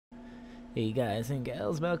Hey guys and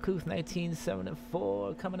gals, Malkuth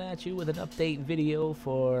 1974 coming at you with an update video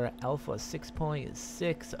for Alpha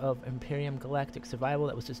 6.6 of Empyrion Galactic Survival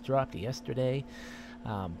that was just dropped yesterday.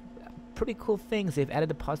 Um, Pretty cool things. They've added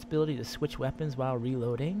the possibility to switch weapons while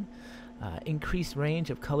reloading, increased range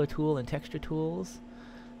of color tool and texture tools,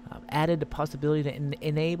 added the possibility to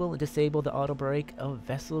enable and disable the auto brake of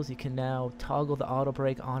vessels. You can now toggle the auto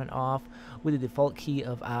brake on and off with the default key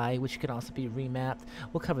of I, which can also be remapped.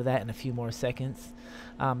 We'll cover that in a few more seconds.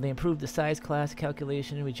 They improved the size class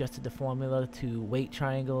calculation. We adjusted the formula to weight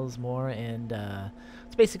triangles more, and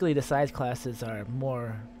it's basically the size classes are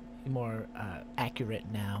more accurate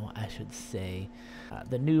now, I should say.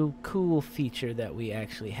 The new cool feature that we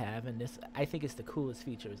actually have, and this I think is the coolest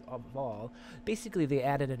features of all. Basically, they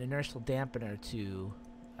added an inertial dampener to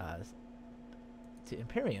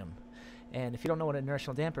Empyrion. And if you don't know what an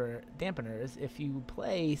inertial dampener is, if you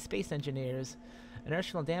play Space Engineers,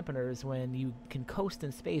 inertial dampener is when you can coast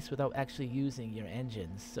in space without actually using your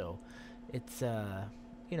engines. So it's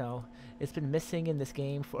you know, it's been missing in this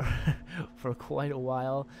game for for quite a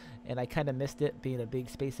while, and I kind of missed it being a big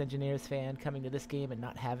Space Engineers fan. Coming to this game and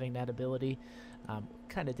not having that ability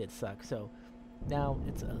kind of did suck. So now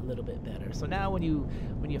it's a little bit better. So now when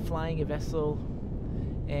you're flying a vessel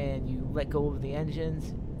and you let go of the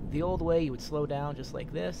engines, the old way you would slow down just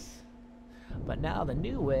like this, but now the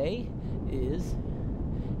new way is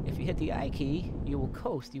if you hit the I key, you will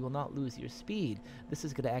coast. You will not lose your speed. This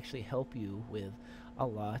is going to actually help you with a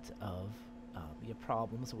lot of your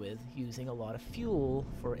problems with using a lot of fuel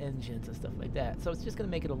for engines and stuff like that. So it's just going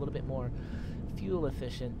to make it a little bit more fuel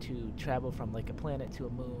efficient to travel from like a planet to a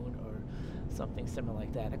moon or something similar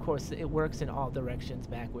like that. Of course, it works in all directions,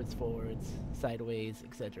 backwards, forwards, sideways,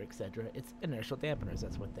 etc., etc. It's inertial dampeners.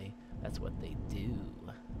 That's what they do.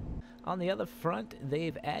 On the other front,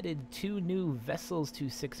 they've added two new vessels to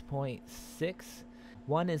 6.6.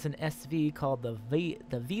 One is an SV called the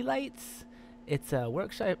V-Lights. It's a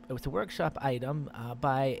workshop item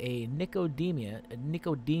by a Nicodemus.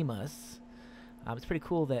 It's pretty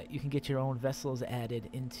cool that you can get your own vessels added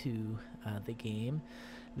into the game.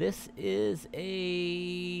 This is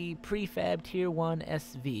a prefab tier 1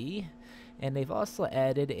 SV, and they've also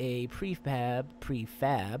added a prefab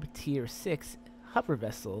tier 6 hover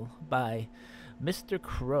vessel by Mr.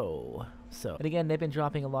 Crow. So, and again, they've been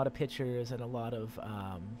dropping a lot of pictures and a lot of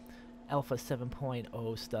Alpha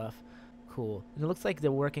 7.0 stuff. Cool. And it looks like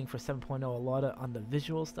they're working for 7.0 a lot on the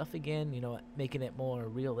visual stuff again, you know, making it more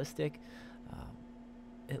realistic.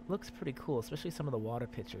 It looks pretty cool, especially some of the water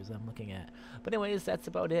pictures I'm looking at. But anyways, that's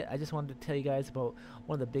about it. I just wanted to tell you guys about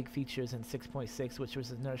one of the big features in 6.6, which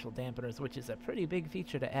was inertial dampeners, which is a pretty big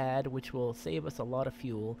feature to add, which will save us a lot of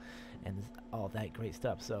fuel and all that great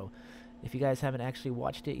stuff. So if you guys haven't actually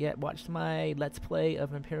watched it yet, watch my Let's Play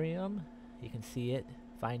of Empyrion. You can see it,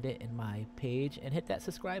 find it in my page, and hit that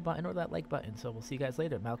subscribe button or that like button. So we'll see you guys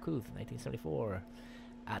later. Malkuth, 1974,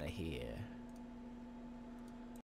 out of here.